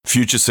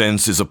Future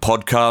Sense is a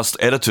podcast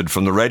edited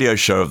from the radio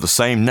show of the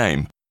same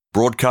name,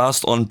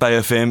 broadcast on Bay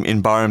FM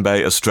in Byron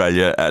Bay,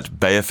 Australia at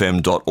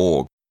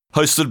bayfm.org.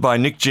 Hosted by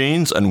Nick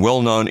Jeans and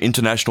well-known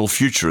international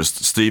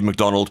futurist Steve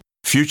McDonald,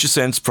 Future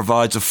Sense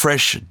provides a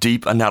fresh,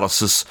 deep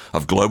analysis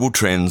of global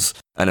trends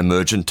and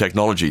emergent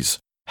technologies.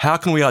 How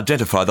can we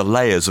identify the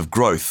layers of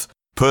growth,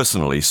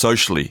 personally,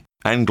 socially,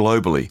 and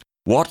globally?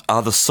 What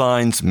are the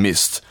signs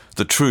missed,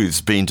 the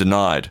truths being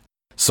denied?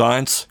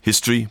 Science,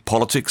 history,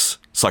 politics,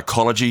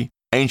 psychology,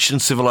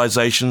 ancient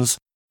civilizations,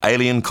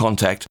 alien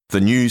contact, the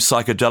new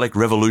psychedelic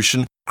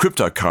revolution,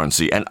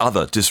 cryptocurrency and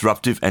other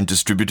disruptive and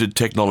distributed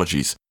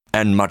technologies,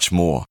 and much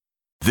more.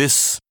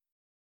 This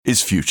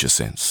is Future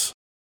Sense.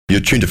 You're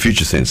tuned to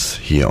Future Sense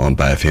here on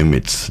Bay FM.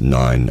 It's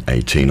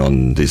 9:18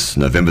 on this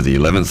November the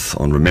 11th,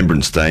 on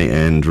Remembrance Day,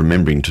 and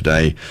remembering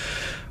today,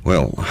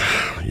 well,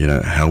 you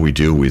know, how we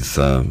deal with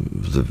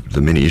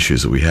the many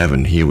issues that we have.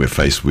 And here we're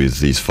faced with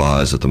these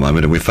fires at the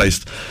moment, and we're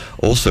faced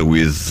also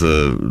with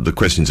the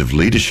questions of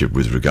leadership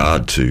with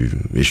regard to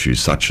issues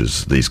such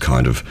as these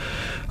kind of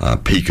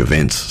peak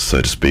events,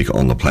 so to speak,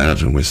 on the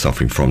planet, and we're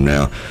suffering from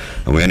now.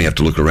 And we only have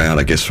to look around,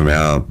 I guess, from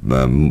our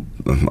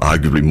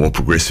arguably more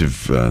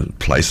progressive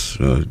place,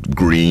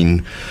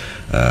 green,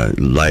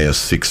 layer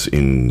 6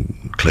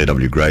 in Claire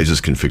W. Graves'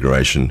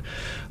 configuration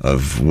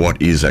of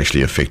what is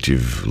actually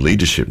effective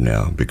leadership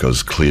now,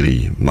 because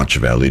clearly much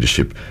of our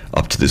leadership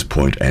up to this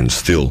point and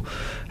still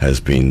has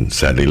been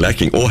sadly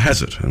lacking, or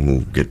has it? And we'll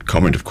get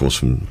comment, of course,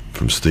 from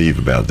Steve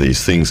about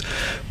these things.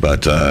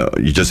 But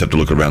you just have to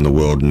look around the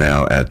world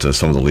now at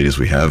some of the leaders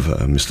we have.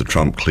 Mr.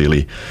 Trump,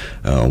 clearly,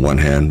 on one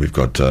hand, we've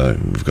got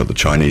the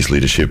Chinese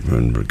leadership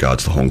in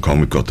regards to Hong Kong.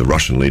 We've got the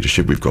Russian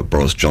leadership. We've got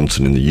Boris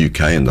Johnson in the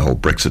UK and the whole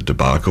Brexit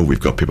debacle. We've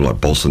got people like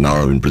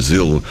Bolsonaro in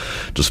Brazil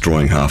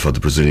destroying half of the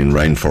Brazilian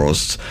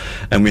rainforests.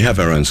 And we have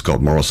our own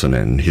Scott Morrison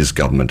and his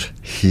government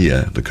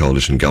here, the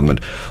coalition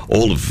government,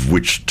 all of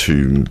which,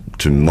 to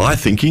my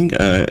thinking,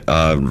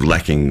 are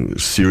lacking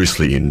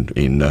seriously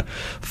in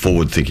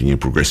forward-thinking and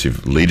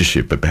progressive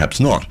leadership, but perhaps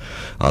not.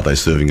 Are they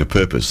serving a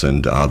purpose,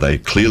 and are they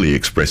clearly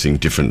expressing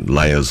different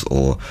layers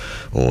or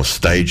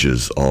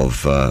stages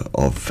of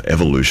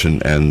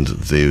evolution and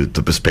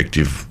the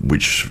perspective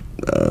which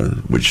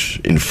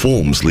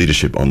informs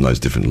leadership on those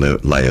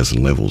different layers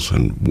and levels,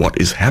 and what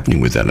is happening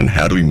with that, and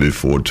how do we move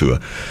forward to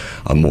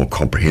a more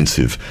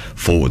comprehensive,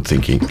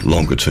 forward-thinking,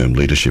 longer-term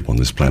leadership on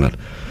this planet?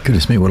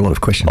 Goodness me, what a lot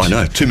of questions. I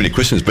know, too many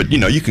questions, but you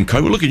know, you can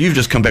cope. Look at you've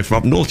just come back from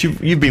up north.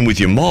 You've been with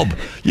your mob.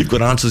 You've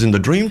got answers in the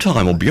dream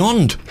time or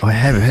beyond. I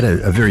have had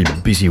a very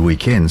busy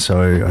weekend,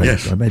 so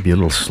yes. I may be a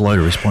little slow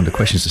to respond to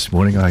questions this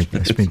morning. I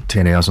spent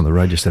 10 hours on the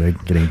road yesterday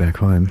getting back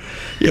home.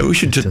 Yeah, we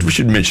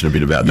should mention a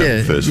bit about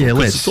that first. Yeah,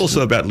 because it's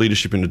also about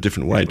leadership in a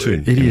different way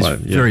too. It is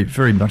very,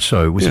 very much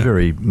so. It was a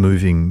very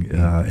moving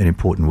and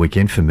important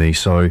weekend for me.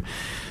 So,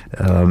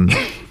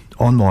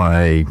 on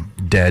my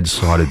dad's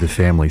side of the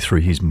family, through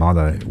his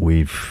mother,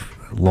 we've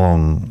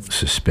long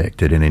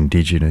suspected an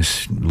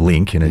Indigenous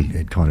link, and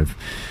it kind of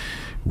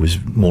was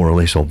more or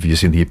less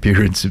obvious in the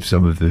appearance of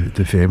some of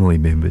the family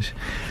members.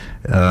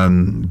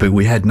 But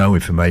we had no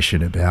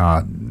information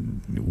about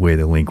where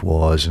the link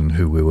was and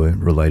who we were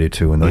related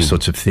to and those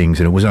sorts of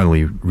things. And it was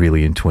only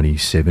really in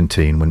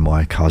 2017 when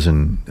my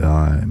cousin,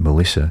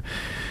 Melissa,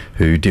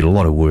 who did a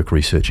lot of work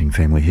researching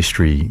family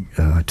history,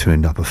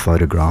 turned up a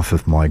photograph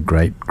of my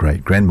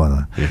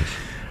great-great-grandmother. Yes.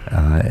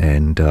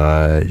 And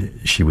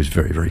she was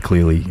very, very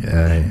clearly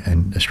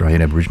an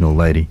Australian Aboriginal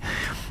lady.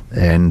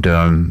 And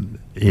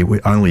it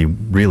only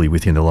really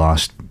within the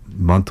last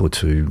month or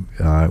two,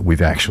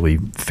 we've actually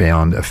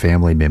found a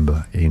family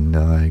member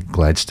in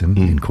Gladstone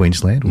in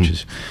Queensland, which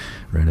is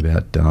around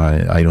about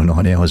 8 or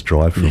 9 hours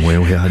drive from where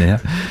we are now.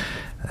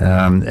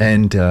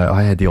 And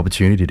I had the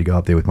opportunity to go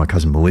up there with my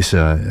cousin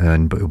Melissa,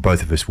 and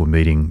both of us were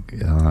meeting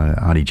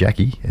Auntie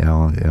Jackie,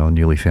 our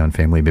newly found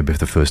family member, for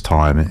the first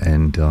time,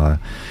 and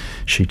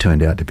she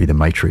turned out to be the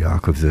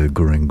matriarch of the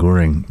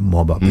Gurung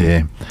mob up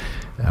there,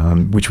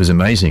 which was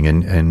amazing,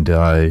 and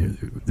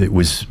it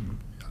was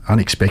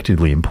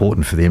unexpectedly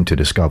important for them to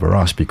discover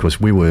us,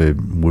 because we were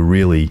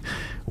really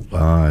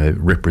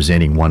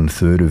representing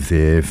 1/3 of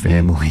their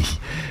family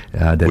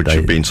which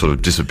had been sort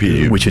of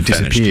disappeared. Which had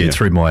disappeared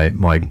through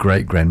my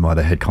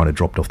great-grandmother had kind of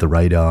dropped off the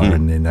radar,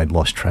 and then they'd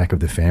lost track of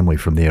the family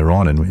from there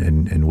on,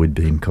 and we'd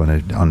been kind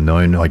of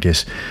unknown, I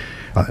guess.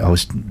 I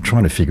was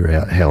trying to figure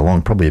out how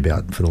long, probably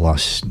about for the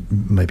last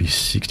maybe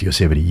 60 or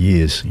 70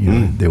 years, you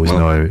know, there was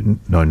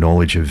no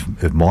knowledge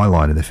of my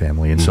line of the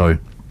family, and so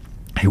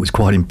it was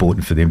quite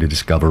important for them to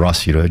discover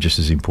us, you know, just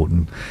as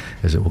important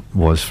as it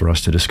was for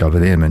us to discover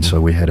them. And so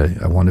we had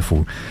a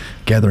wonderful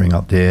gathering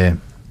up there,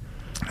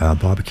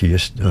 barbecue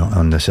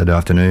on Saturday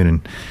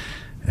afternoon,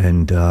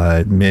 and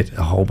met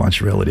a whole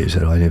bunch of relatives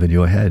that I never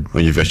knew I had.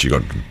 Well, you've actually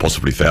got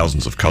possibly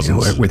thousands of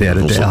cousins. Without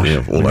a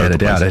doubt. Without a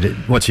doubt.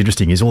 What's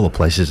interesting is all the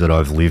places that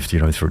I've lived, you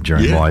know,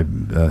 during my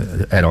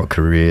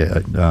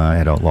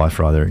adult life,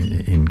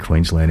 in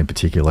Queensland in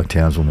particular, like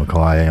Townsville,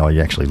 Mackay. I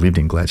actually lived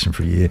in Gladstone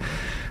for a year.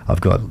 I've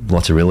got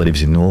lots of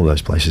relatives in all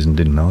those places and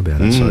didn't know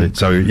about it.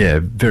 So yeah,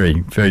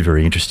 very, very,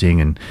 very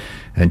interesting. And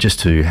And just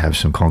to have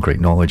some concrete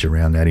knowledge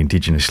around that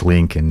Indigenous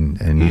link, and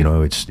you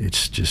know, it's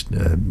just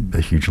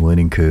a huge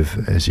learning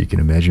curve, as you can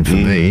imagine, for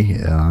me,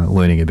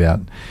 learning about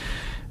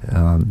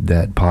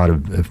that part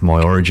of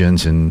my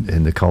origins and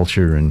the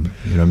culture, and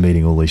you know,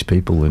 meeting all these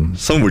people, and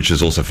some of which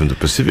is also from the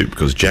Pacific,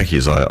 because Jackie,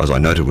 as I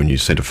noted when you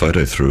sent a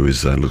photo through,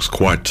 is looks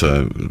quite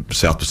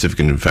South Pacific,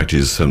 and in fact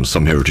is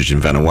some heritage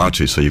in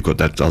Vanuatu. So you've got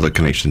that other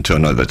connection too. I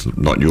know that's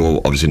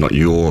obviously not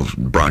your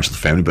branch of the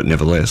family, but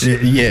nevertheless.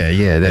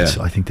 That's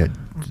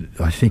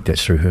I think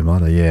that's through her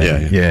mother.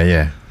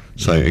 Yeah.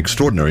 So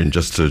extraordinary, and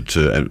just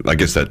to I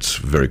guess that's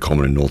very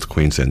common in North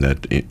Queensland,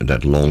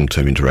 that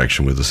long-term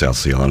interaction with the South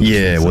Sea Islands.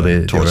 Yeah,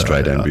 well, Torres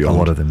Strait and beyond. A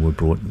lot of them were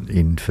brought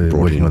in for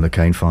working on the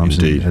cane farms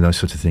and those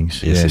sorts of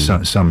things. Yes,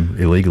 some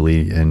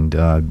illegally and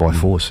by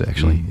force,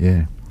 actually.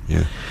 Yeah.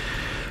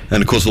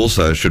 And of course,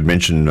 also I should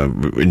mention,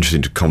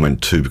 interesting to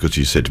comment too, because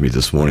you said to me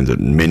this morning that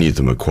many of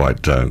them are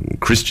quite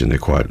Christian.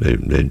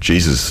 They're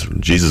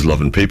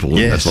Jesus-loving people.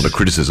 Yes. That's not a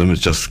criticism.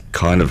 It's just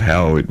kind of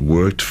how it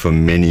worked for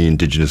many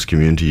Indigenous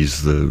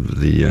communities.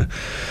 The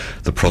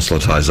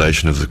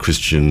proselytization of the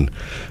Christian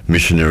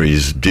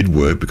missionaries did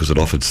work because it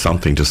offered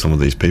something to some of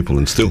these people,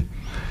 and still.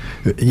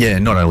 Yeah,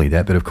 not only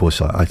that, but of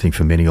course, I think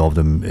for many of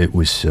them, it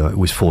was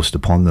forced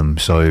upon them.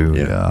 So,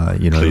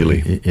 you know,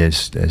 clearly.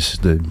 As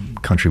the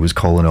country was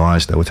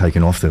colonised, they were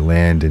taken off their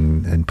land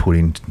and put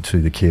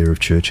into the care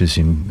of churches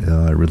in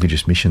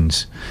religious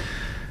missions.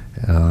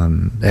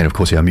 And of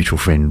course, our mutual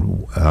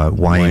friend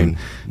Wayne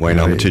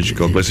Armitage,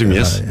 God bless him,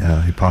 yes,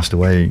 who passed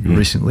away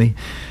recently.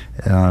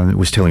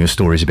 Was telling us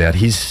stories about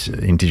his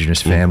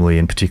Indigenous family,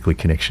 and particularly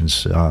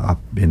connections up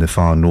in the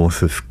far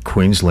north of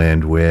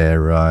Queensland,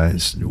 where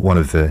one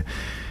of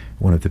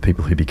the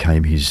people who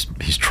became his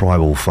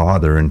tribal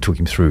father and took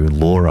him through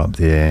law up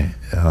there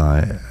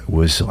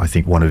was, I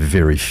think, one of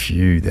very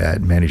few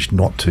that managed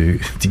not to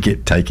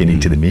get taken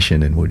into the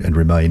mission and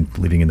remain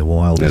living in the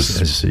wild,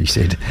 as he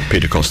said.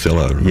 Peter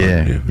Costello,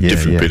 right?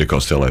 Different Peter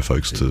Costello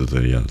folks to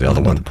the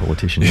other one. Not the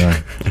politician, no.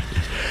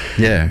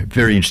 Yeah,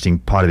 very interesting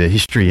part of their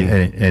history.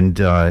 And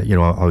you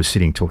know, I was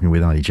sitting talking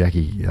with Auntie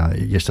Jackie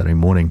yesterday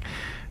morning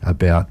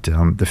about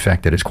the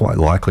fact that it's quite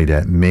likely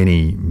that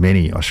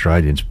many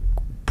Australians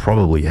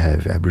probably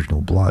have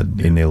Aboriginal blood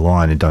in their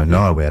line and don't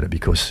know about it,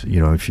 because, you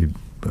know, if you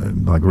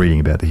like reading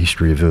about the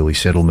history of early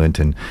settlement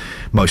and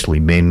mostly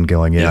men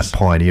going out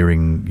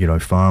pioneering, you know,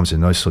 farms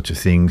and those sorts of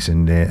things,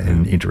 and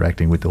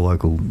interacting with the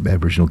local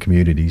Aboriginal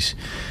communities.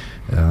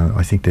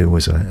 I think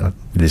there's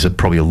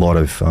probably a lot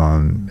of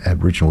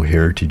Aboriginal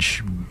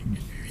heritage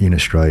in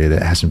Australia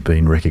that hasn't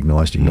been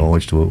recognised,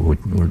 acknowledged, or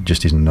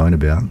just isn't known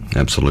about.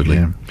 Absolutely.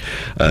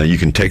 Yeah. You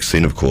can text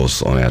in, of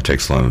course, on our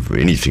text line for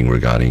anything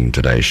regarding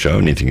today's show,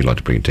 anything you'd like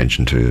to bring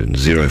attention to,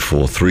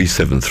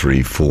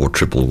 043734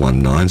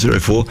 1119,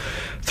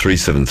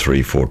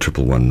 043734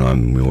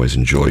 1119. We always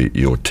enjoy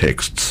your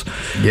texts.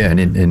 Yeah,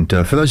 and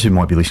for those who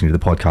might be listening to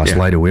the podcast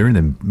later, we're in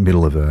the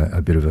middle of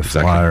a bit of a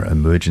fire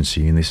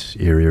emergency in this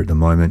area at the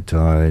moment.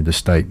 The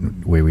state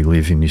where we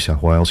live in New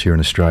South Wales here in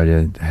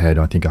Australia had,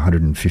 I think,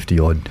 150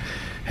 odd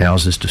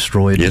houses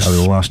destroyed over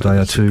the last day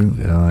or two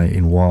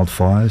in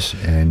wildfires,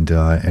 and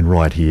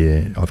right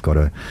here I've got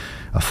a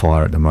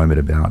fire at the moment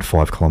about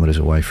 5 kilometres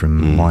away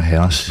from my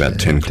house. About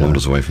 10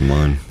 kilometres away from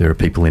mine. There are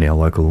people in our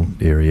local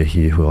area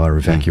here who are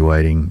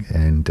evacuating,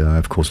 and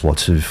of course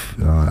lots of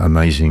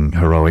amazing,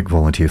 heroic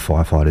volunteer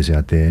firefighters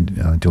out there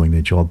doing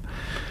their job.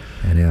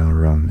 And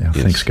our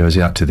thanks goes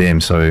out to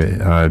them.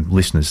 So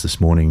listeners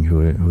this morning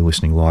who are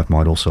listening live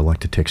might also like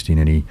to text in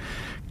any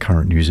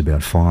current news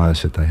about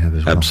fires that they have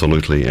as well.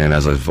 Absolutely, and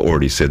as I've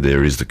already said,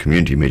 there is the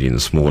community meeting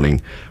this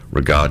morning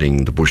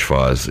regarding the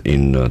bushfires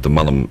in the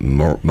Mullen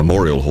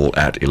Memorial Hall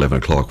at 11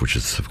 o'clock, which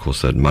is, of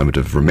course, a moment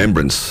of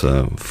remembrance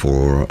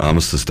for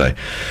Armistice Day.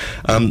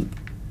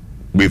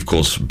 We, of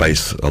course,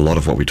 base a lot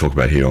of what we talk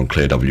about here on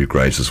Claire W.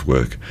 Graves'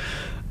 work.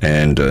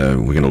 And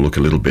we're going to look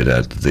a little bit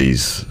at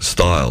these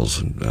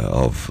styles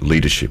of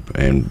leadership.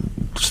 And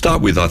to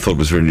start with, I thought it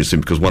was very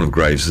interesting because one of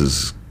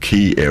Graves's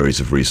key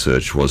areas of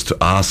research was to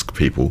ask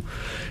people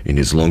in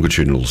his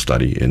longitudinal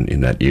study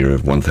in that era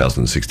of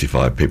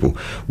 1,065 people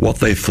what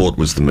they thought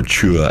was the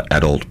mature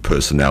adult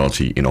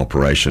personality in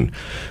operation,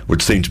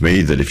 which seemed to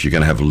me that if you're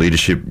going to have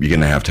leadership, you're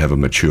going to have a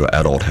mature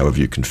adult, however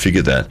you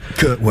configure that.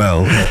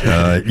 Well,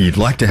 you'd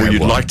like to have one.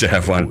 You'd like to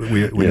have one.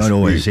 We don't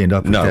always end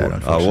up with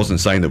that. No, I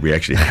wasn't saying that we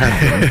actually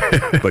have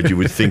them, but you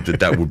would think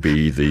that would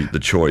be the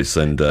choice.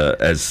 And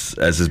as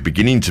is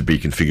beginning to be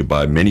configured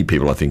by many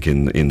people, I think,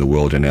 in the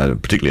world, and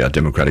particularly our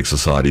democratic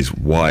societies,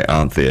 why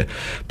aren't there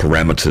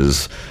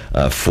parameters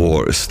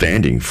for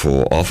standing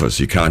for office?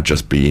 You can't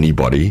just be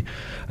anybody,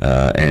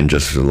 and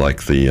just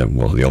like the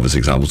obvious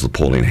examples, the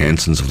Pauline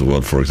Hansons of the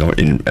world, for example,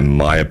 in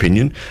my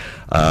opinion,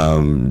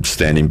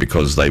 standing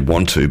because they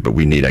want to, but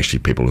we need actually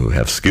people who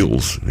have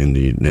skills in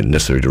the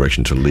necessary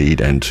direction to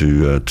lead and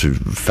to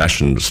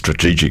fashion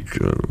strategic,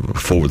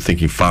 forward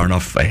thinking far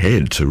enough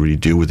ahead to really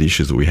deal with the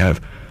issues that we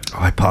have.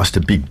 I passed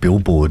a big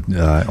billboard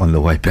on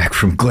the way back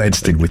from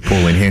Gladstone with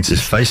Pauline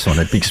Hans's face on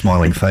it, big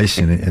smiling face,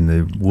 and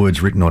the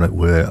words written on it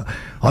were,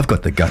 "I've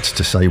got the guts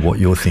to say what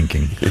you're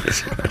thinking."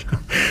 Yes, right.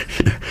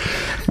 Yeah.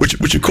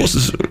 Which of course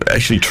is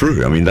actually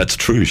true. I mean, that's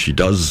true. She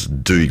does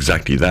do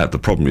exactly that. The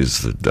problem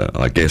is that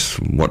I guess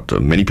what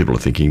many people are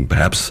thinking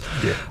perhaps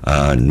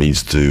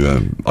needs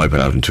to open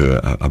up into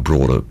a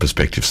broader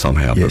perspective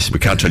somehow. Yes, but we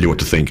can't tell you what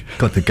to think.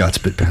 Got the guts,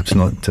 but perhaps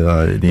not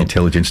the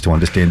intelligence to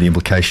understand the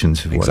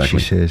implications of what she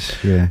says.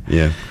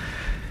 Yeah.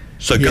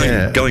 So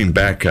going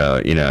back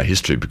in our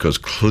history, because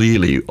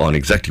clearly on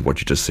exactly what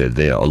you just said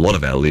there, a lot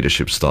of our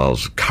leadership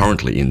styles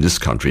currently in this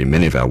country, in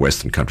many of our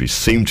Western countries,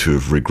 seem to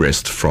have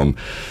regressed from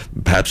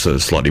perhaps a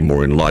slightly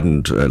more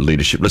enlightened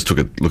leadership. Let's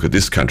look at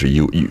this country.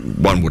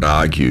 One would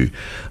argue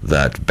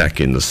that back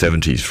in the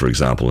 70s, for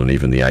example, and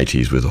even the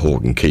 80s with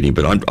Hawke and Keating,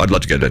 but I'd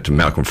like to go back to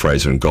Malcolm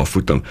Fraser and Gough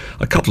Whitlam,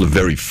 a couple of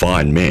very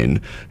fine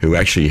men who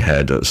actually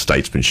had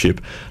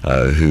statesmanship,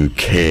 who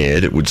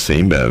cared, it would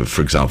seem.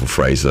 For example,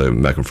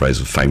 Malcolm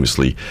Fraser famously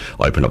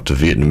opened up to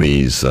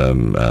Vietnamese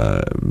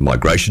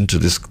migration to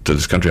this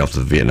country after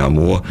the Vietnam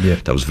War. Yeah.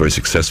 That was very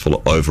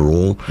successful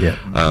overall. Yeah.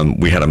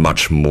 We had a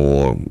much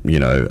more,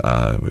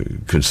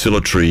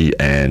 conciliatory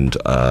and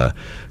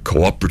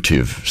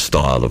cooperative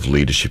style of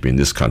leadership in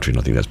this country, and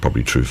I think that's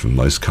probably true for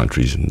most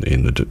countries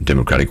in the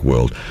democratic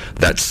world.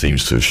 That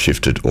seems to have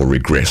shifted or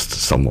regressed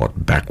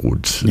somewhat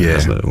backwards.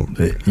 Hasn't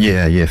it?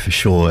 Yeah, for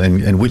sure.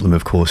 And Whitlam,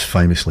 of course,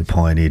 famously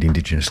pioneered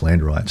Indigenous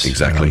land rights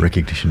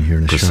recognition here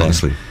in Australia.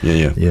 Precisely.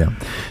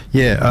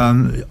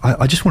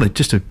 I just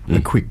wanted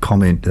a quick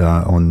comment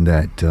on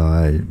that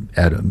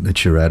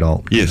mature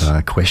adult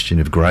question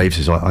of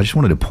Graves. I just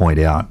wanted to point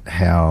out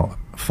how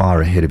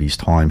far ahead of his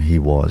time he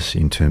was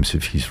in terms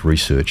of his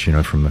research,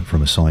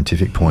 from a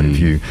scientific point of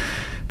view,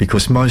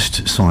 because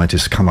most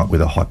scientists come up with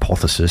a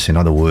hypothesis, in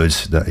other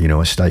words,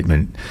 a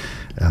statement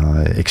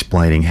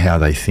explaining how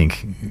they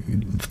think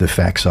the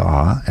facts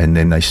are, and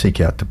then they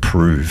seek out to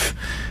prove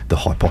the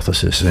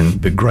hypothesis.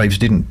 But Graves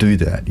didn't do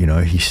that.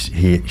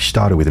 He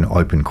started with an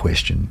open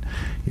question: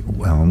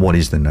 what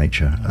is the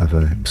nature of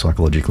a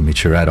psychologically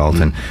mature adult?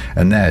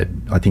 And that,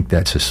 I think,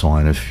 that's a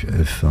sign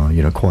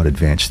of quite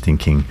advanced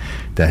thinking.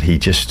 That he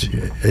just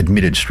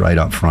admitted straight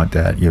up front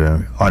that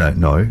I don't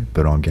know,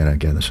 but I'm going to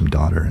gather some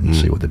data and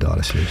see what the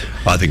data says.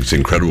 I think it's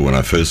incredible. When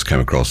I first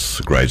came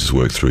across Graves'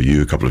 work through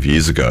you a couple of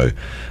years ago,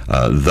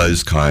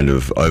 those kind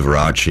of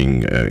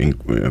overarching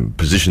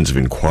positions of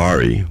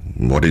inquiry,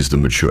 what is the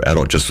mature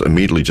adult, just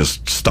immediately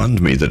just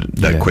stunned me.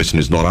 That question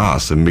is not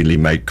asked. Immediately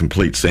made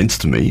complete sense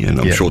to me, and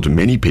I'm sure to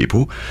many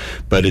people,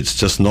 but it's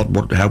just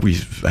not how we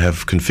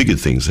have configured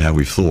things, how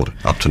we've thought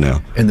up to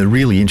now. And the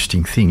really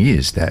interesting thing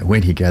is that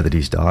when he gathered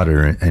his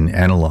data and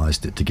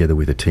analysed it together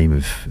with a team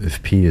of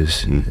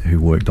peers who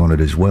worked on it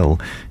as well,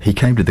 he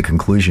came to the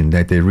conclusion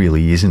that there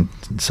really isn't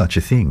such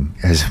a thing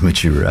as a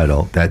mature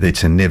adult, that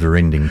it's a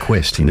never-ending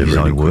quest, in his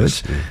own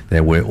words,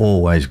 that we're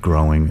always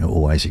growing,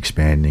 always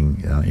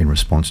expanding in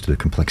response to the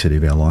complexity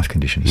of our life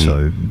conditions.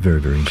 So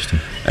very, very interesting.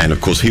 And of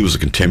course he was a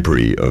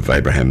contemporary of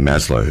Abraham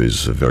Maslow,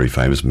 who's very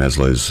famous,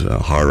 Maslow's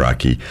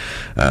hierarchy,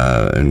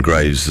 and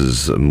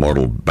Graves's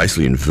model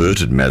basically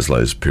inverted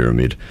Maslow's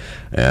pyramid,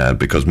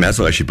 because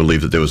Maslow actually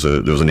believed that there was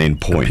an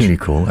end point. A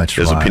pinnacle, that's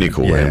right. There's a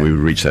pinnacle, and we would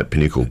reach that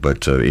pinnacle,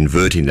 but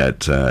inverting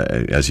that,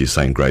 as you're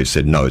saying, Graves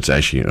said, no, it's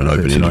actually an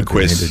open-ended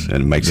quest,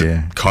 and it makes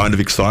it kind of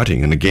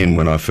exciting. And again,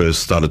 when I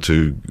first started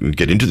to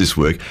get into this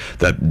work,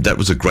 that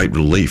was a great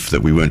relief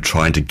that we weren't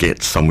trying to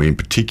get somewhere in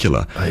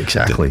particular.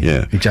 Exactly.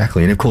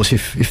 Exactly. And of course,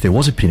 if there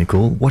was a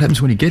pinnacle, what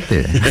happens when you get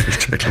there?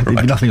 Exactly right. There'd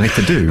be nothing left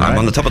to do. I'm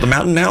on the top of the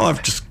mountain now,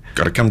 I've just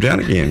got to come down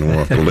again,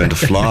 or I've got to learn to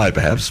fly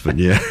perhaps, but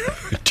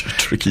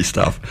tricky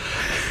stuff.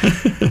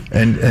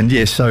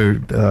 and so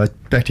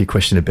back to your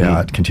question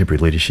about contemporary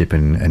leadership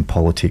and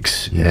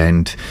politics,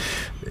 and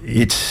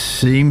it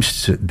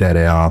seems that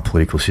our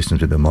political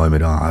systems at the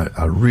moment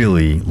are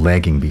really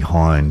lagging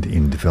behind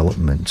in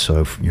development.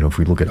 So if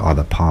we look at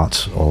other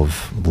parts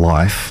of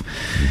life,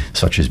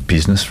 such as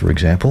business, for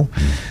example,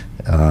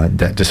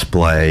 that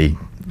display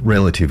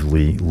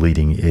relatively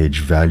leading-edge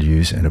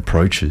values and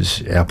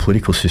approaches, our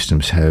political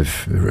systems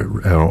have,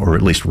 or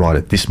at least right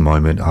at this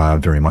moment, are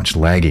very much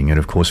lagging. And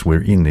of course,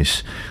 we're in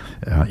this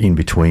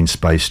in-between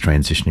space,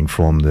 transitioning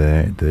from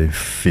the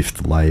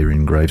fifth layer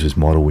in Graves's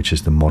model, which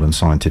is the modern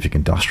scientific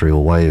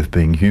industrial way of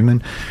being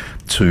human,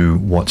 to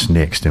what's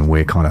next. And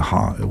we're kind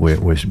of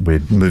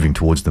we're moving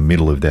towards the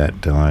middle of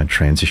that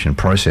transition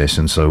process.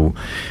 And so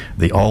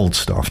the old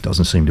stuff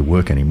doesn't seem to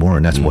work anymore,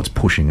 and that's what's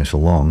pushing us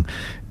along.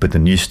 But the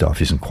new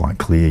stuff isn't quite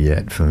clear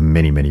yet for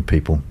many, many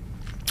people.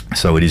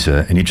 So it is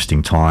an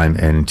interesting time,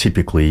 and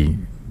typically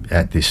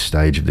at this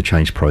stage of the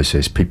change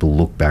process, people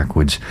look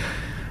backwards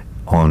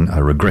on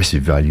a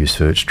regressive value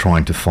search,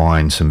 trying to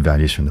find some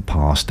values from the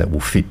past that will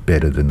fit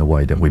better than the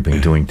way that we've been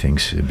doing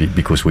things,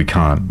 because we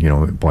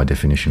can't, by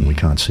definition, we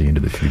can't see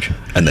into the future.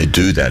 And they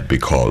do that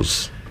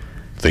because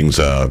Things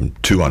are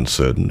too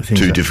uncertain,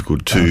 too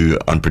difficult, too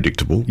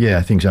unpredictable.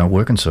 Yeah, things aren't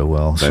working so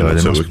well.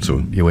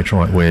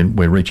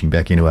 We're reaching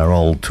back into our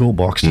old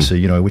toolbox to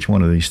see, which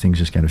one of these things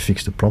is going to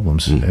fix the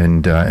problems,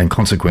 and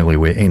consequently,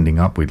 we're ending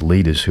up with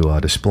leaders who are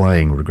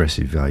displaying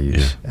regressive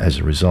values as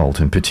a result,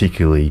 and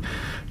particularly,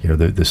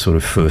 the sort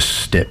of first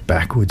step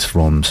backwards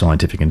from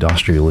scientific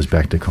industrial is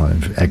back to kind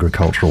of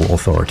agricultural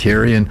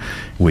authoritarian,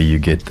 where you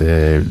get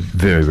the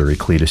very, very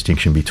clear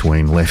distinction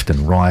between left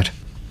and right,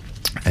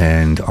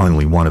 and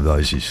only one of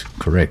those is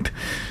correct.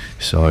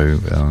 So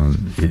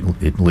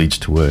it leads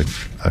to a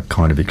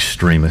kind of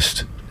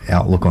extremist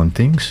outlook on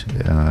things,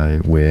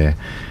 where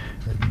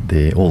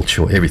they're all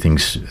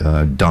everything's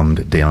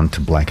dumbed down to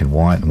black and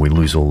white, and we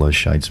lose all those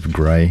shades of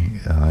grey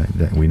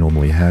that we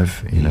normally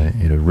have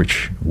in a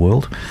rich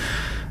world.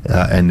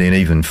 And then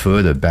even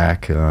further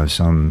back,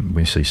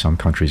 we see some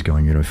countries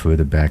going,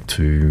 further back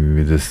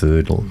to the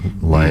third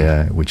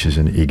layer, which is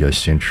an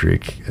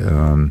egocentric,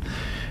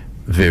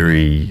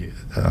 very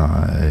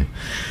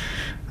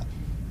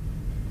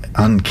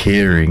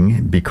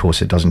uncaring,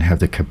 because it doesn't have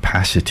the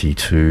capacity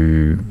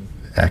to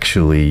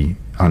actually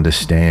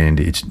understand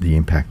the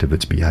impact of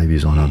its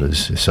behaviours on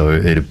others. So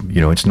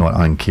it's not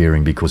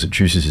uncaring because it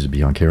chooses to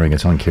be uncaring.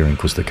 It's uncaring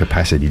because the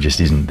capacity just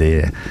isn't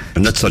there.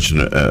 And that's such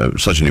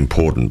an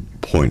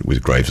important point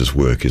with Graves's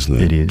work, isn't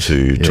it? It is.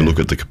 To look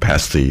at the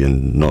capacity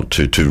and not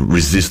to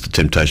resist the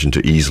temptation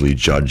to easily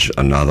judge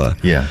another.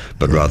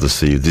 But rather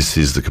see this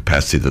is the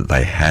capacity that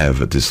they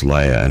have at this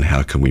layer, and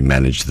how can we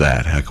manage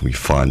that? How can we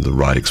find the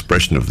right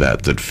expression of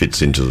that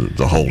fits into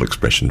the whole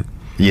expression?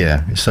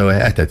 Yeah, so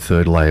at that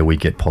third layer, we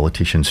get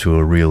politicians who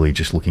are really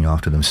just looking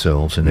after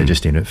themselves, and they're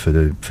just in it for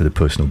the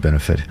personal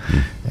benefit,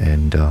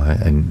 and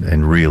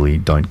really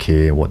don't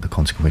care what the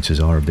consequences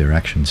are of their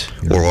actions.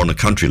 Or on a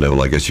country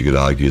level, I guess you could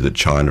argue that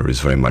China is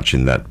very much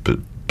in that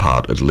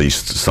part, at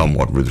least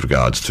somewhat, with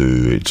regards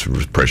to its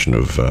repression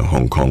of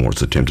Hong Kong, or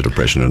its attempted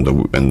oppression, and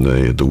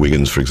the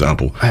Uyghurs, for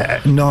example.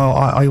 I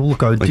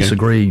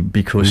disagree,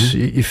 because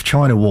if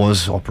China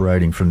was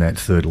operating from that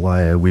third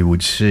layer, we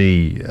would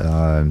see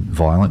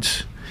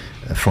violence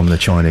from the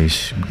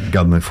Chinese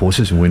government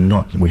forces, and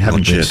we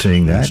haven't been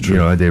seeing that.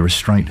 Their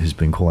restraint has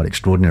been quite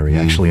extraordinary,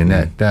 actually, and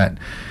that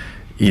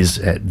is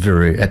at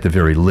the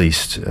very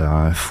least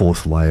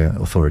fourth layer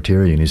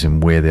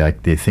authoritarianism, where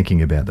they're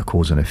thinking about the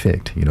cause and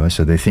effect.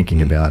 So they're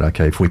thinking about,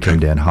 okay, if we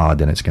come down hard,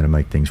 then it's going to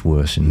make things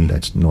worse, and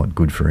that's not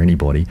good for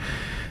anybody.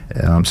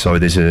 So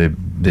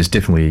there's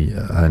definitely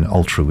an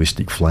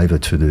altruistic flavour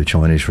to the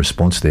Chinese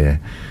response there.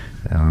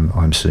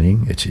 I'm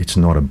seeing it's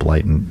not a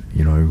blatant,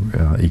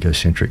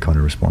 egocentric kind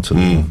of response at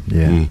all.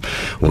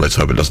 Well, let's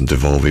hope it doesn't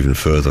devolve even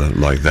further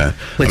like that.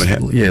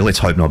 Let's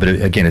hope not. But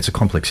again, it's a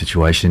complex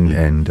situation,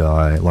 and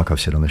like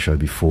I've said on the show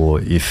before,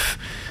 if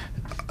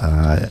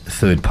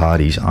third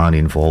parties aren't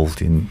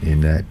involved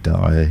in that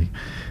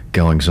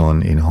goings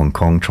on in Hong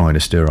Kong trying to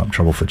stir up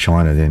trouble for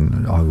China,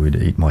 then I would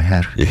eat my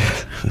hat. Yeah,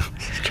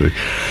 that's true.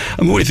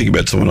 And what do you think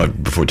about someone,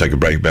 before we take a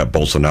break, about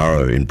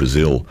Bolsonaro in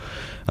Brazil?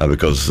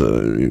 Because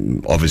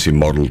obviously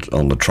modelled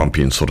on the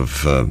Trumpian sort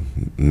of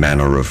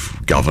manner of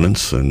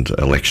governance and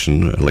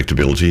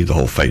electability, the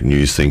whole fake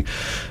news thing,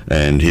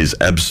 and his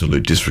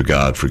absolute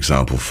disregard, for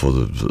example, for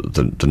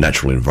the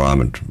natural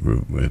environment,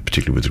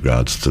 particularly with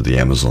regards to the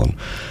Amazon.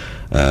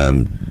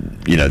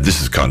 This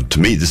is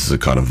this is a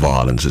kind of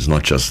violence. It's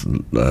not just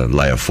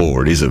layer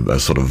 4. It is a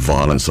sort of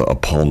violence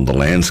upon the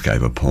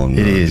landscape, upon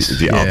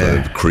the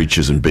other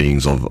creatures and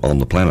beings on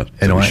the planet.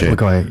 And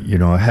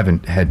I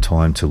haven't had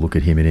time to look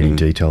at him in any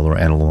detail or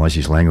analyse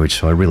his language,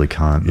 so I really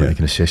can't make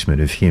an assessment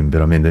of him.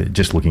 But I mean,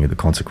 just looking at the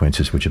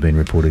consequences which have been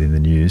reported in the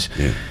news,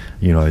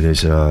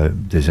 there's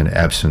an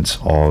absence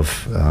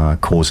of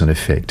cause and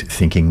effect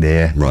thinking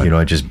there.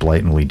 Right. Just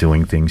blatantly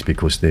doing things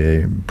because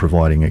they're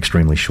providing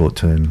extremely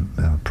short-term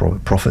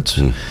profits,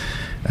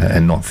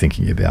 and not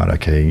thinking about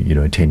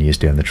 10 years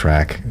down the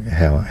track,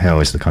 how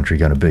is the country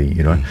going to be?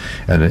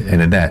 And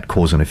in that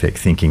cause and effect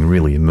thinking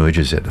really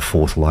emerges at the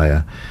fourth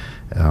layer,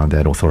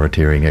 that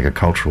authoritarian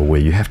agricultural, where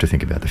you have to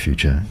think about the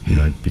future,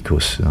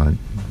 because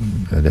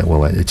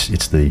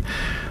it's the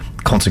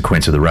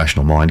consequence of the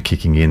rational mind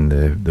kicking in,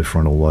 the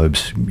frontal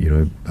lobes,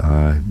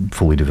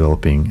 fully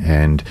developing,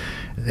 and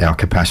our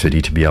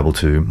capacity to be able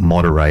to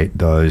moderate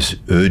those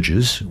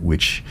urges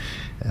which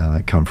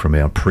come from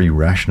our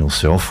pre-rational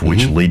self,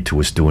 which lead to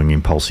us doing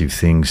impulsive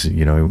things,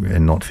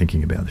 and not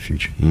thinking about the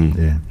future.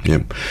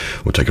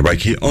 We'll take a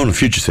break here on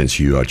Future Sense.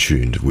 You are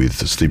tuned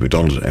with Steve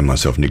McDonald and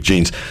myself, Nick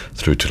Jeans,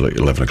 through till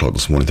 11 o'clock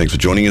this morning. Thanks for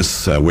joining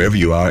us wherever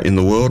you are in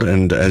the world,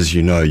 and as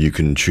you know, you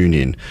can tune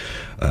in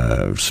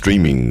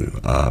streaming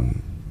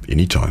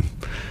anytime.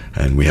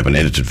 And we have an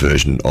edited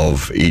version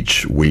of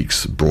each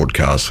week's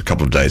broadcast a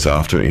couple of days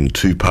after, in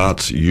 2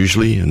 parts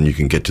usually, and you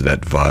can get to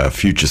that via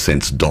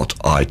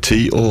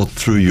futuresense.it or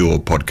through your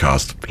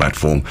podcast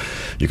platform.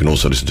 You can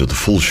also listen to the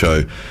full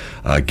show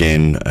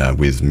again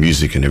with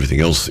music and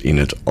everything else in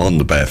it on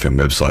the Bay FM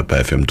website,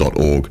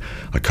 bayfm.org,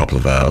 a couple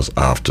of hours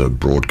after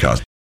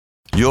broadcast.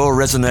 You're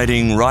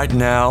resonating right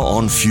now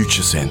on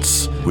Future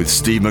Sense with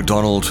Steve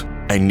McDonald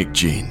and Nick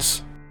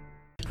Jeans.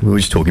 We were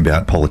just talking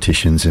about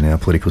politicians and our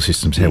political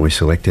systems, how we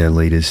select our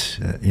leaders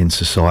in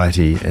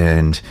society,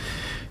 and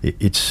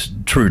it's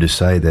true to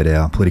say that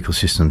our political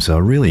systems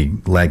are really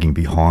lagging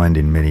behind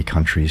in many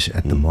countries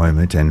at the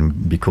moment,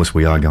 and because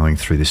we are going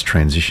through this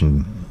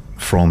transition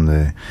from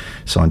the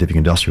scientific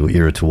industrial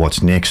era to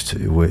what's next,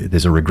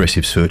 there's a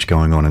regressive search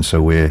going on, and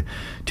so we're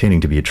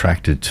tending to be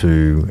attracted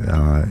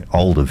to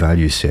older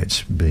value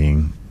sets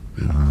being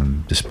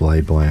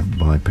displayed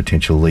by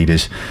potential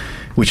leaders,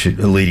 which are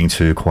leading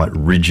to quite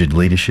rigid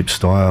leadership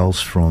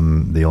styles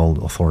from the old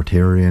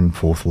authoritarian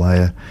fourth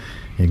layer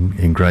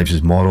in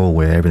Graves' model,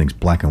 where everything's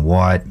black and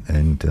white,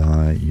 and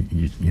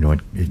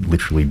it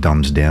literally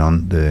dumbs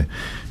down the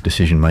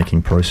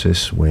decision-making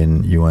process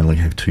when you only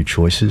have two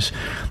choices,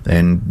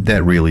 and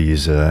that really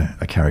is a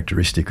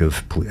characteristic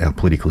of our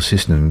political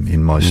system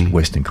in most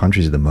Western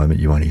countries at the moment.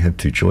 You only have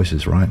two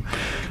choices, right?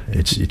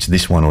 It's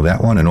this one or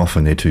that one, and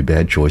often they're two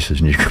bad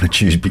choices, and you've got to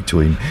choose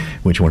between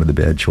which one of the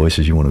bad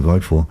choices you want to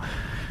vote for.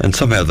 And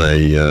somehow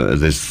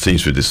there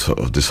seems to be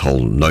this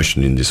whole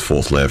notion in this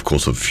fourth layer, of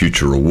course, of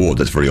future reward.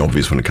 That's very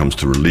obvious when it comes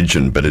to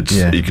religion, but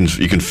you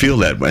can feel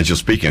that as you're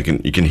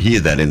speaking. You can hear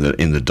that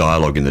in the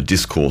dialogue, in the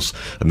discourse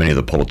of many of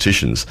the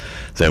politicians,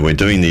 that we're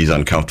doing these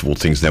uncomfortable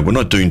things now. We're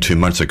not doing too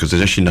much, because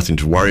there's actually nothing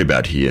to worry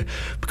about here,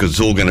 because it's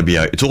all going to be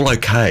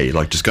okay.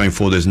 Like, just going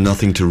forward, there's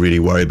nothing to really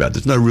worry about.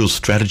 There's no real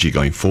strategy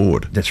going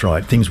forward. That's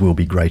right. Things will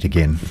be great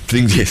again.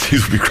 Things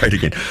will be great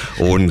again.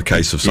 Or in the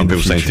case of some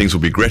people saying things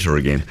will be greater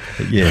again.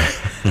 Yeah.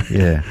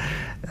 Yeah.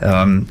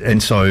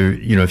 And so,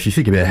 if you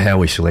think about how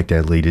we select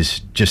our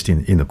leaders just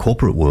in the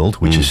corporate world,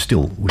 which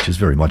is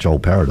very much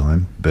old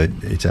paradigm, but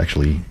it's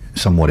actually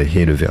somewhat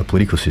ahead of our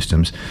political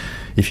systems.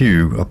 If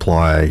you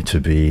apply to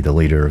be the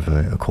leader of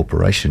a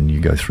corporation, you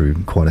go through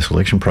quite a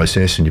selection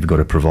process, and you've got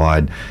to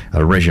provide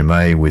a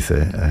resume with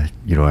a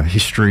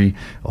history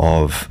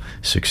of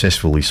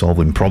successfully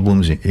solving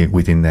problems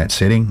within that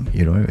setting,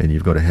 and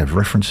you've got to have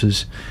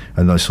references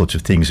and those sorts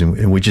of things,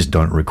 and we just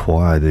don't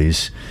require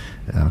these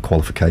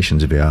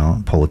qualifications of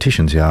our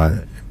politicians.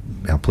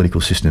 Our political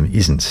system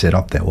isn't set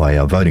up that way.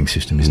 Our voting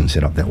system isn't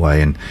set up that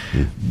way, and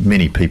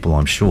many people,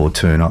 I'm sure,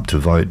 turn up to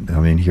vote. I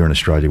mean, here in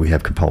Australia we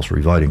have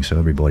compulsory voting, so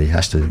everybody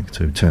has to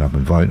turn up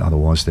and vote,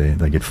 otherwise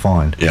they get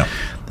fined. Yeah.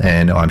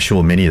 And I'm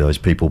sure many of those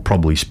people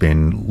probably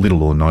spend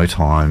little or no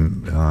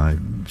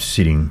time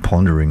sitting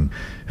pondering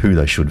who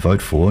they should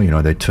vote for.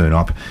 They turn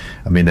up.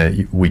 I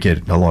mean, we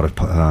get a lot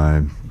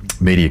of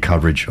media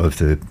coverage of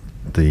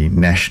the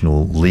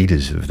national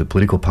leaders of the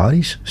political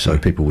parties, so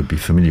people would be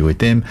familiar with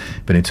them.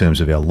 But in terms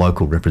of our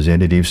local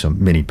representatives,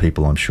 many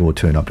people, I'm sure,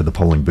 turn up to the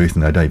polling booth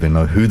and they don't even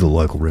know who the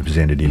local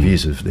representative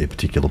is of their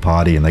particular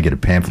party, and they get a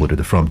pamphlet at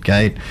the front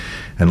gate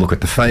and look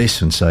at the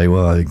face and say,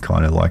 well,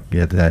 kind of like,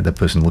 yeah, that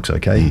person looks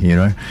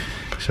okay,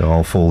 so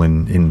I'll fall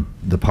in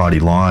the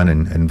party line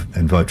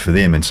and vote for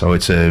them. And so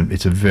it's a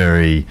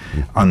very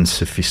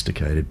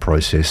unsophisticated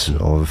process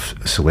of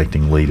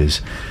selecting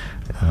leaders.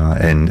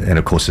 And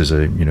of course there's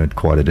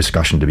quite a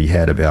discussion to be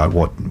had about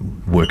what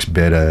works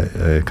better,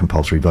 a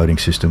compulsory voting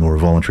system or a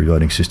voluntary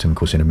voting system. Of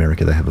course, in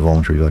America they have a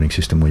voluntary voting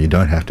system where you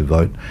don't have to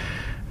vote,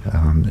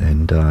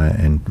 and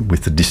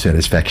with the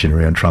dissatisfaction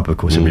around Trump, of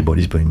course,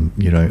 everybody's been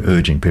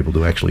urging people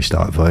to actually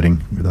start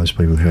voting, those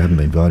people who haven't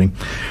been voting.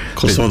 Of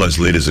course, some of those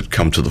leaders that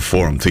come to the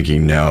fore, I'm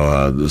thinking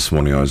now, this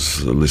morning I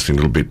was listening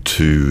a little bit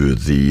to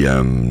the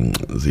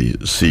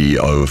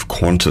CEO of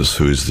Qantas,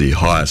 who is the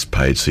highest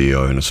paid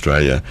CEO in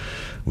Australia,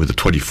 with a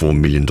 $24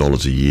 million a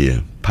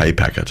year pay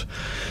packet.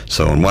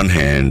 So on one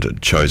hand,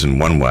 chosen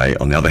one way.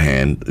 On the other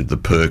hand, the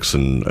perks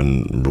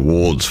and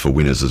rewards for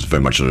winners is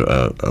very much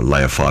a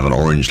layer 5, an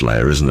orange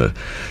layer, isn't it?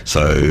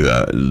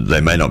 So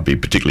they may not be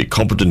particularly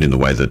competent in the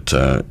way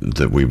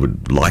that we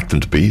would like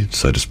them to be,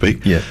 so to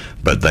speak. Yeah.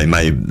 But they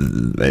may,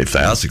 if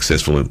they are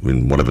successful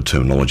in whatever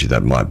terminology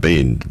that might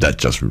be, and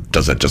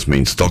does that just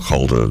mean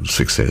stockholder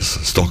success,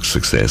 stock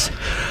success?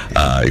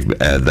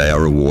 They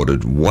are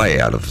rewarded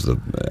way out of the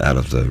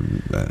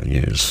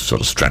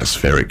sort of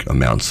stratospheric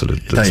amounts that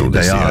the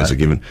CEOs are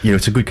given.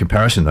 It's a good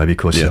comparison though,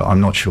 because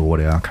I'm not sure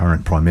what our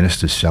current Prime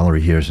Minister's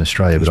salary here is in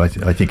Australia, but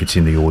I think it's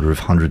in the order of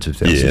hundreds of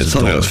thousands. Yeah,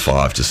 something like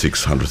 500,000 to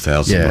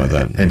 600,000 like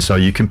that. And so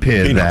you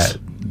compare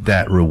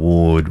that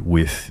reward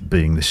with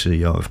being the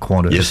CEO of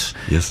Qantas.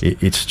 Yes.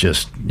 It's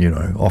just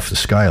off the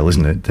scale,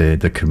 isn't it?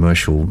 The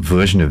commercial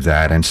version of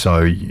that, and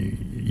so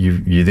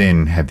you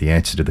then have the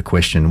answer to the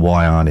question: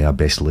 why aren't our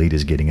best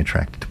leaders getting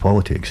attracted to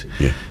politics?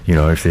 Yeah.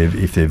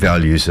 If their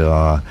values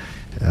are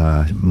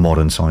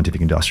modern scientific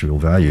industrial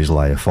values,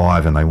 layer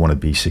 5, and they want to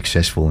be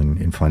successful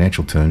in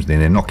financial terms, then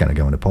they're not going to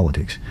go into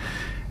politics.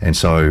 And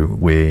so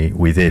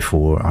we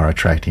therefore are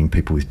attracting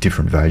people with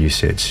different value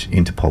sets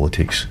into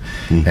politics.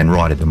 And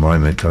right at the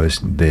moment,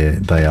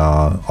 they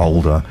are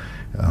older,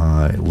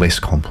 less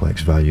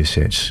complex value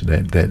sets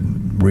that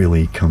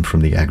really come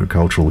from the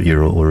agricultural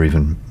era or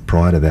even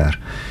prior to that.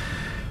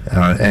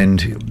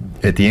 And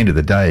at the end of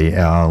the day,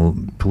 our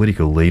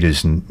political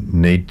leaders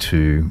need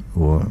to,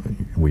 or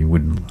we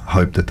would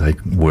hope that they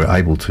were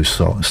able to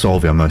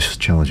solve our most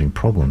challenging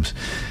problems.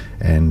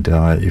 And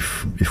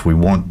if we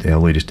want our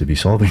leaders to be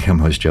solving our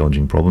most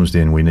challenging problems,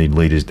 then we need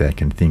leaders that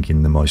can think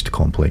in the most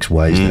complex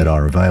ways that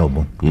are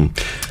available.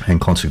 And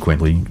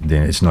consequently,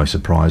 then it's no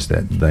surprise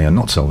that they are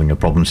not solving our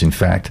problems. In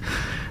fact,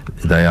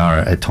 they are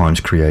at times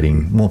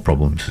creating more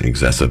problems.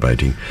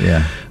 Exacerbating.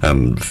 Yeah.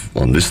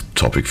 On this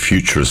topic,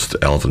 futurist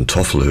Alvin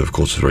Toffler, who of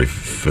course is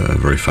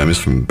very famous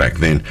from back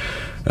then,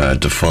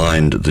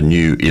 defined the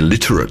new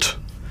illiterate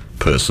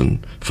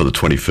person for the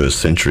 21st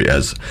century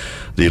as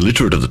the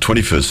illiterate of the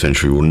 21st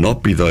century will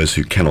not be those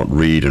who cannot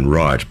read and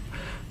write,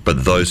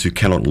 but those who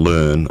cannot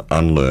learn,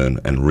 unlearn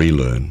and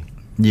relearn.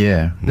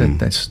 Yeah,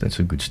 that's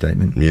a good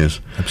statement. Yes.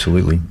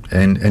 Absolutely.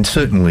 And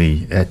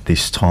certainly at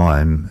this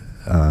time,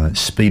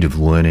 speed of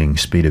learning,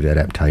 speed of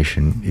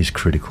adaptation is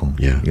critical.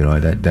 Yeah. You know,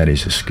 that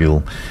is a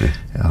skill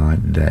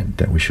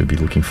that we should be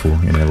looking for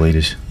in our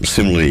leaders.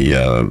 Similarly,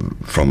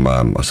 from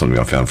something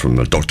I found from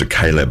Dr.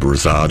 Caleb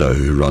Rosado,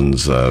 who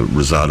runs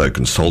Rosado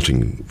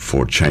Consulting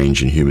for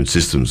Change in Human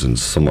Systems, and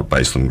somewhat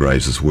based on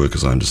Graves' work,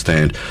 as I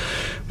understand.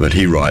 But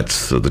he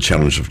writes, the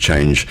challenge of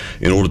change: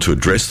 in order to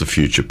address the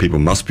future, people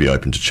must be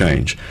open to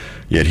change.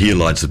 Yet here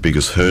lies the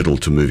biggest hurdle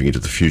to moving into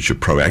the future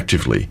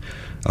proactively: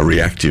 a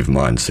reactive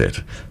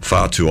mindset.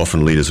 Far too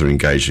often leaders are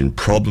engaged in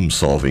problem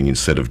solving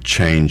instead of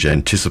change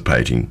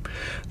anticipating.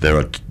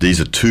 These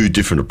are two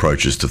different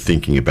approaches to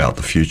thinking about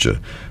the future.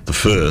 The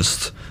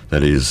first,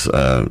 that is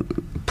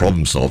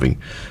problem solving,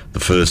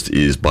 the first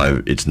is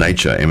by its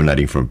nature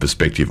emanating from a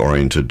perspective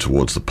oriented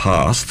towards the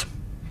past,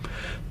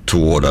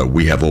 toward a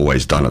 "we have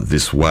always done it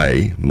this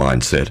way"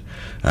 mindset,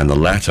 and the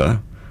latter,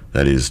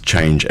 that is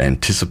change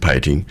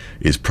anticipating,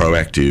 is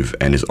proactive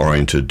and is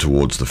oriented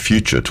towards the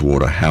future,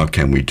 toward a "how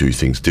can we do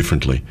things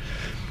differently."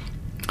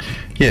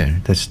 Yeah,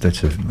 that's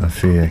a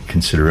fair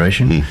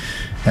consideration.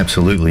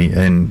 Absolutely.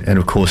 And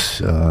of course,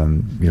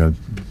 you know,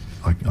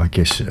 I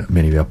guess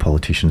many of our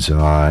politicians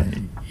are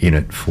in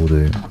it for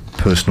the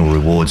personal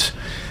rewards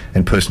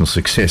and personal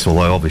success,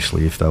 although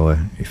obviously if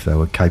they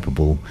were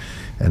capable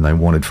and they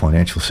wanted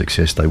financial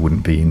success, they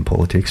wouldn't be in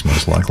politics,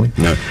 most likely.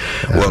 No.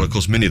 Well, of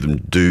course, many of them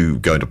do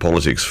go into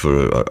politics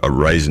for a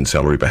raise in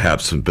salary,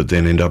 perhaps, but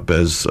then end up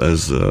as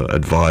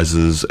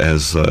advisors,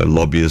 as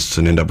lobbyists,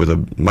 and end up with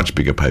a much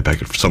bigger pay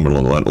packet somewhere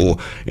along the line, or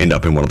end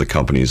up in one of the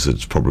companies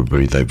that's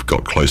probably they've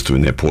got close to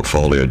in their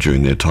portfolio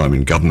during their time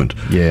in government.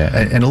 Yeah,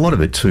 and a lot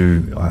of it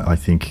too, I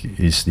think,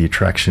 is the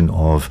attraction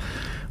of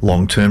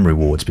long-term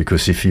rewards,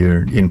 because if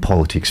you're in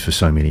politics for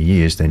so many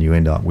years, then you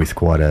end up with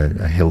quite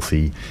a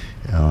healthy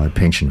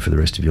pension for the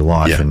rest of your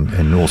life,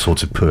 and all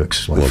sorts of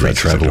perks like free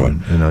travel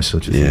and those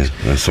sorts of things.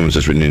 Someone's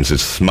just written in and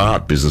says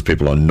smart business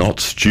people are not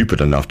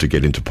stupid enough to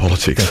get into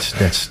politics.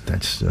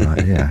 That's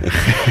yeah.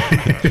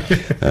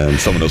 And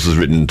someone else has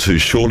written,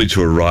 surely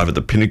to arrive at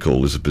the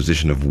pinnacle is a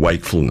position of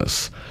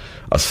wakefulness,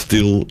 a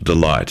still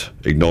delight,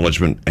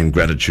 acknowledgement and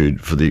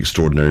gratitude for the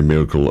extraordinary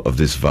miracle of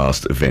this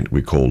vast event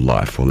we call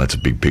life. Well, that's a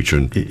big picture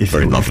and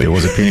very lovely. If there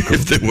was a pinnacle.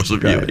 If there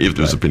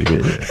was a pinnacle.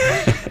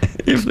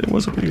 If there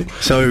was a pinnacle.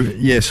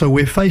 So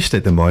we're faced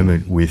at the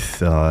moment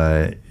with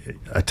a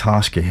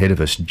task ahead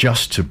of us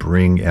just to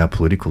bring our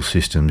political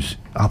systems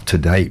up to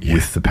date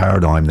with the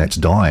paradigm that's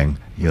dying,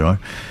 you know,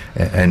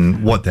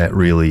 and what that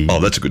really... Oh,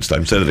 that's a good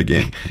statement. Say that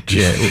again.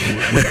 Yeah,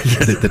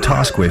 the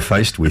task we're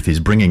faced with is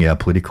bringing our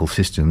political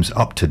systems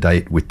up to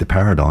date with the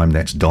paradigm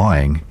that's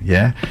dying,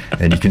 yeah?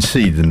 And you can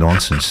see the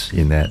nonsense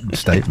in that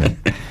statement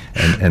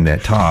and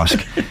that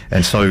task.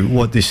 And so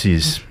what this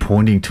is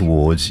pointing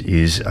towards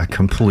is a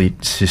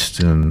complete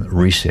system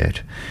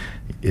reset.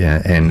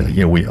 Yeah, and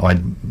you know,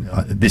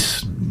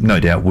 this no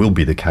doubt will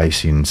be the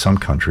case in some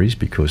countries,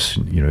 because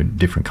you know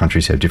different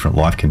countries have different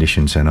life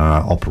conditions and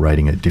are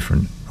operating at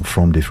different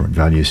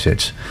value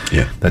sets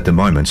at the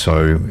moment.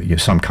 So you know,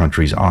 some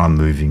countries are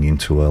moving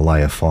into a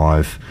layer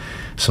 5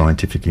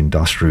 scientific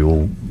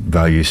industrial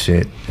value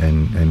set,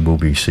 and will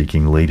be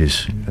seeking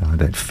leaders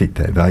that fit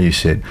that value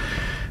set.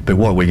 But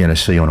what we're going to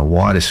see on a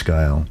wider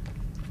scale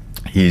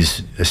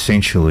is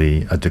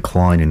essentially a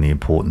decline in the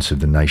importance of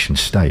the nation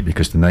state,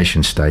 because the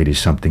nation state is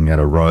something that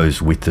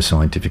arose with the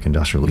scientific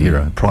industrial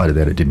era. Prior to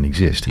that, it didn't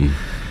exist.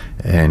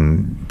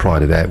 And prior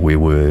to that, we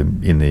were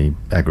in the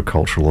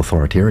agricultural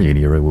authoritarian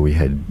era, where we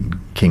had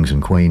kings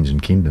and queens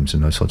and kingdoms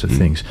and those sorts of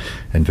things,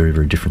 and very,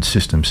 very different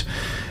systems.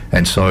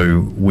 And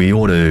so we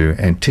ought to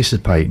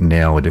anticipate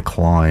now a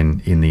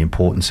decline in the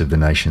importance of the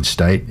nation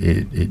state.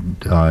 It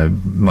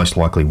most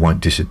likely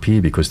won't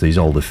disappear, because these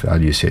older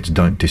value sets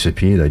don't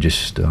disappear. They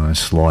just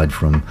slide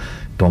from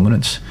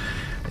dominance.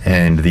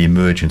 And the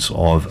emergence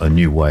of a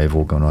new way of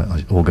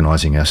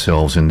organising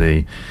ourselves,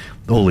 and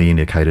all the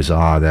indicators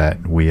are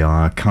that we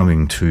are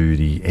coming to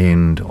the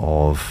end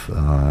of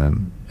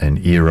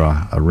an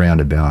era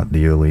around about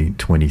the early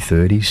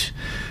 2030s,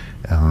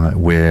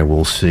 where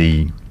we'll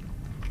see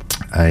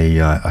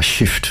a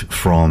shift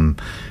from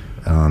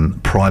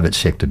private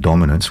sector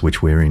dominance,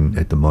 which we're in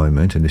at the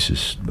moment, and this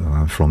is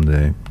from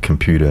the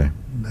computer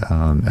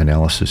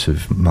analysis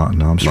of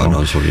Martin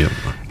Armstrong.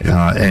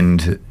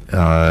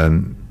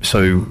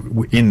 So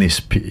in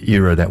this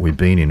era that we've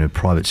been in of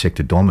private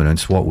sector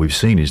dominance, what we've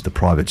seen is the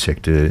private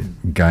sector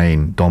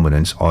gain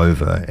dominance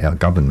over our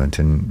government,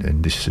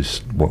 and this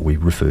is what we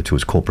refer to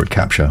as corporate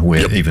capture,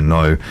 where even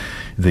though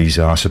these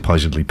are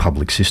supposedly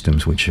public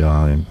systems which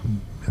are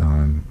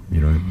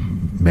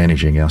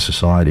managing our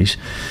societies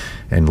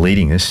and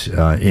leading us,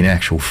 in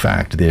actual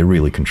fact, they're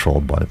really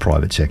controlled by the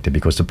private sector,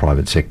 because the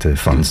private sector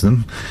funds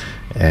them.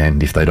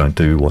 And if they don't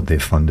do what their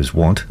funders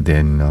want,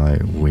 then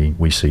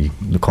we see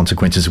the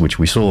consequences, which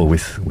we saw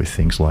with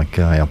things like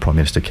our Prime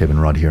Minister Kevin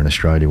Rudd here in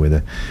Australia,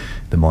 where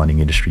the mining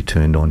industry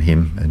turned on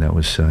him, and that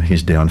was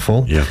his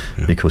downfall,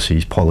 because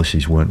his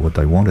policies weren't what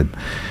they wanted.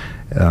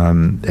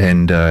 And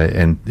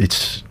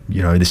it's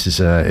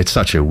it's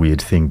such a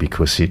weird thing,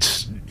 because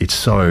it's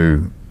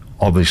so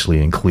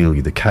obviously and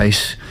clearly the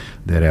case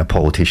that our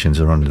politicians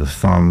are under the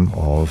thumb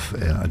of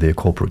their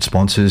corporate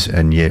sponsors,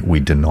 and yet we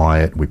deny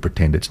it. We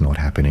pretend it's not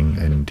happening,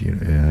 and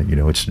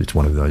it's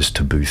one of those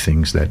taboo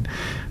things that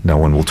no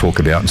one will talk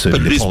about, and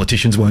certainly the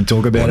politicians won't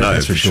talk about it. No,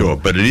 for sure.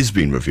 But it is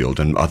being revealed,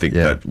 and I think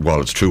that while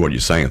it's true what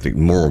you're saying, I think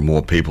more and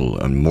more people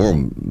and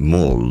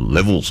more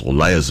levels or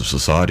layers of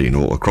society and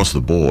all across the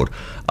board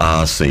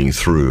are seeing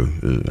through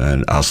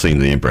and are seeing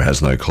the emperor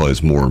has no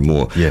clothes more and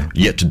more.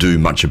 Yet to do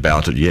much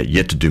about it.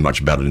 Yet to do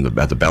much about it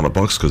at the ballot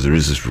box, because there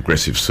is this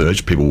regressive surge.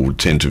 People will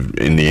tend to,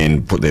 in the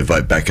end, put their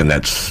vote back in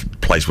that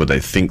place where they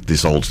think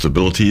this old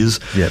stability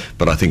is.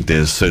 But I think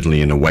there's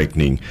certainly an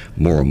awakening,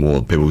 more and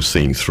more people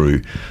seeing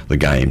through the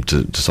game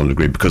to some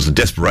degree, because the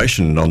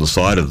desperation on the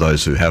side of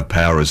those who have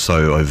power is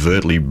so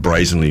overtly,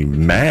 brazenly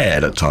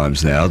mad at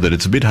times now that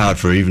it's a bit hard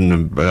for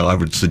even, I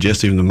would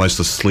suggest, even the most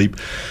asleep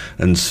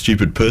and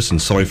stupid person,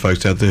 sorry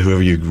folks out there,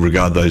 whoever you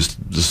regard those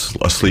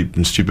asleep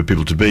and stupid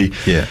people to be,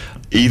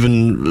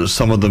 even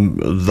some of them,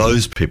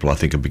 those people I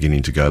think are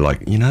beginning to go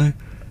like,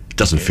 it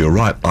doesn't feel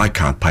right. I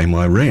can't pay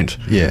my rent.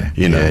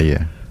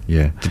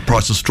 The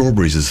price of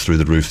strawberries is through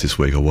the roof this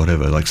week or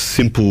whatever. Like,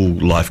 simple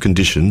life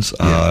conditions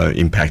are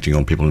impacting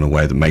on people in a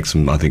way that makes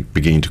them, I think,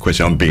 beginning to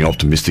question. I'm being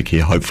optimistic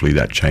here. Hopefully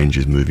that change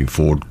is moving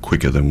forward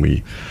quicker than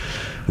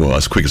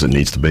as quick as it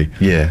needs to be.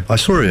 I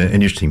saw an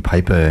interesting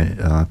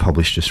paper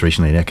published just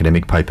recently, an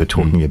academic paper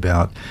talking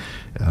about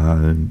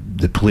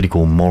the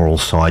political moral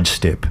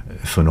sidestep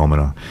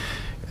phenomena.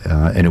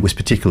 And it was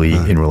particularly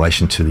in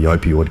relation to the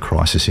opioid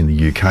crisis in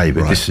the UK,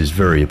 but this is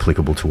very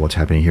applicable to what's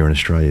happening here in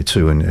Australia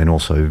too, and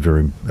also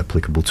very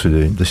applicable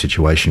to the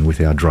situation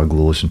with our drug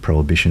laws and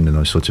prohibition and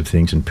those sorts of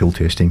things, and pill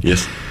testing,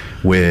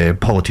 where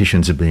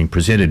politicians are being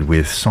presented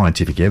with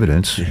scientific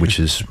evidence, which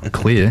is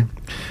clear,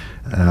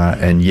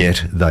 and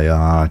yet they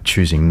are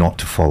choosing not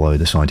to follow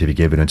the scientific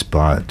evidence,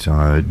 but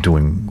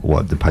doing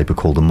what the paper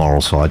called the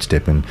moral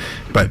sidestep, and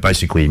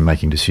basically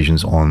making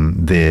decisions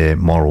on their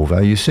moral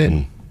value set.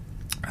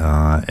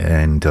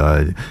 And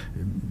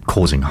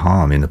causing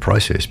harm in the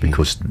process,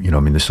 because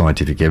the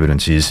scientific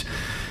evidence is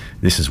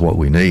this is what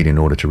we need in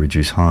order to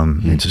reduce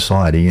harm in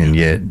society, and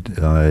yet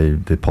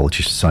the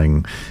politicians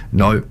saying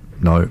no,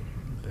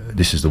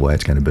 this is the way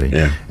it's going to be,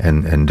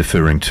 and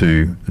deferring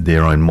to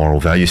their own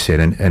moral value set.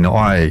 And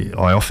I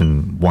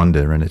often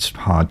wonder, and it's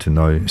hard to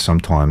know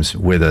sometimes,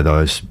 whether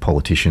those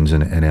politicians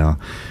and our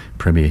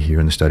Premier here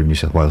in the state of New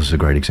South Wales is a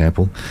great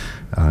example,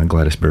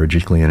 Gladys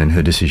Berejiklian, and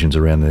her decisions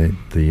around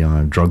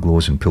the drug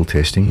laws and pill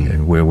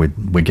testing, where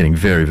we're getting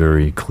very,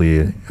 very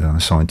clear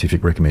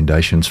scientific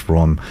recommendations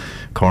from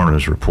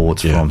coroner's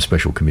reports, from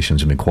special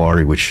commissions of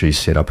inquiry, which she's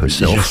set up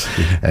herself,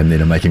 and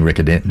then are making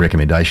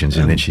recommendations,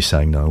 and then she's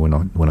saying, no, we're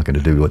not going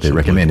to do what they're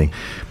recommending.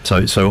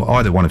 So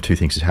either one of two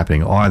things is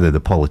happening. Either the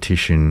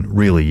politician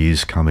really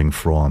is coming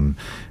from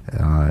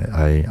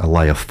a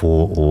layer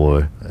 4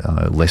 or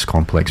less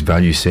complex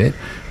value set,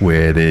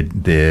 where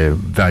their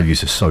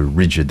values are so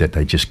rigid that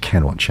they just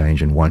cannot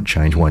change and won't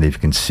even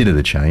consider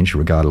the change,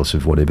 regardless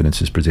of what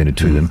evidence is presented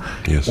to them,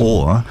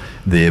 or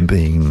they're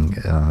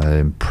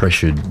being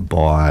pressured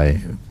by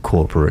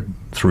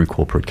through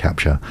corporate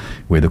capture,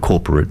 where the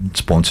corporate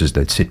sponsors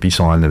that sit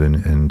beside them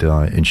and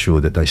ensure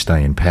that they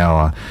stay in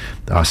power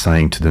are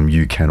saying to them,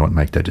 you cannot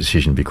make that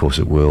decision because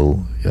it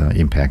will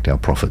impact our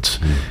profits.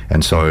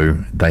 And so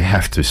they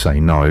have to say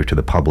no to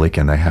the public,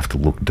 and they have to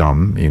look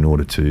dumb in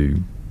order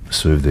to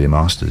serve their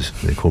masters,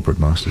 their corporate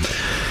masters.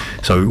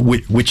 So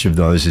which of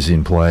those is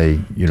in play,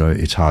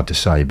 it's hard to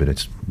say, but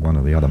it's one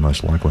or the other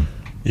most likely.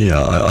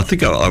 I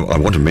think I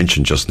want to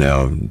mention just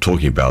now,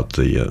 talking about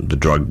the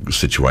drug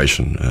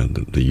situation and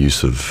the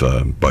use of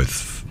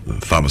both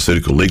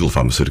legal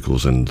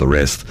pharmaceuticals and the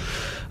rest.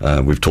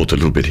 We've talked a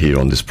little bit here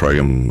on this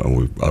program,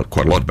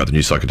 quite a lot about the new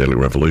psychedelic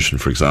revolution,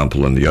 for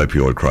example, and the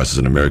opioid crisis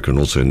in America and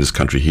also in this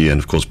country here. And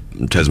of course,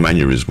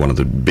 Tasmania is one of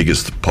the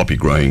biggest poppy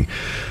growing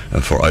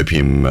for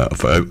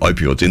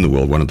opioids in the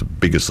world. One of the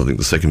biggest, I think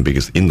the second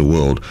biggest in the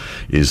world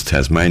is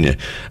Tasmania.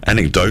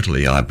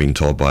 Anecdotally, I've been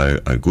told by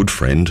a good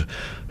friend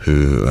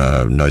who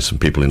knows some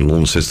people in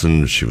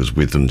Launceston. She was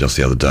with them just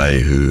the other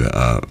day, who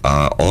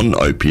are on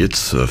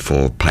opiates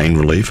for pain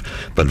relief,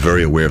 but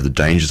very aware of the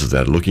dangers of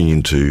that, looking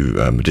into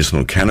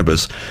medicinal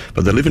cannabis.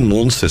 But they live in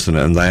Launceston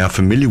and they are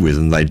familiar with,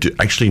 and they do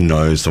actually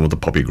know some of the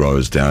poppy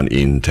growers down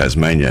in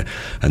Tasmania.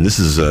 And this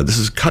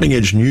is cutting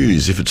edge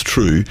news if it's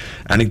true,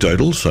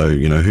 anecdotal, so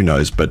who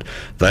knows, but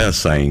they are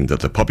saying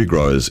that the poppy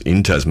growers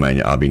in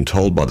Tasmania are being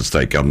told by the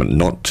state government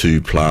not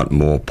to plant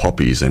more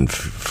poppies and,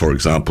 for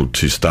example,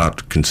 to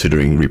start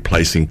considering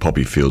replacing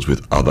poppy fields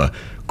with other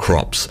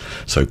crops.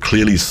 So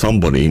clearly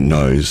somebody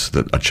knows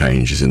that a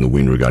change is in the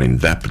wind regarding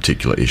that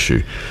particular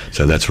issue.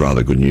 So that's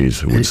rather good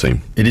news, it would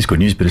seem. It is good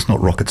news, but it's not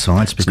rocket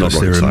science, because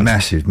there are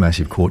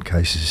massive court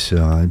cases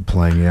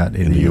playing out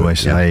in the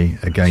USA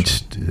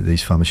against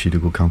these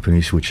pharmaceutical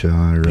companies, which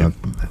are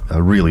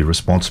really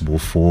responsible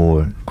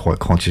for quite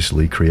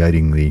consciously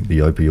creating the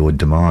opioid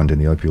demand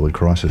and the opioid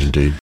crisis.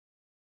 Indeed.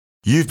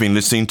 You've been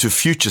listening to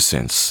Future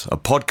Sense, a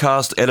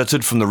podcast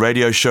edited from the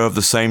radio show of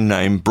the same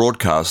name,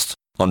 broadcast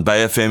on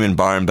Bay FM in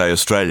Byron Bay,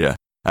 Australia,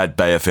 at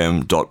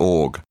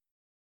bayfm.org.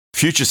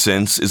 Future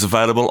Sense is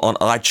available on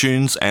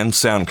iTunes and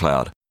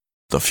SoundCloud.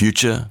 The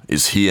future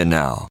is here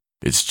now.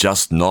 It's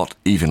just not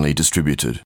evenly distributed.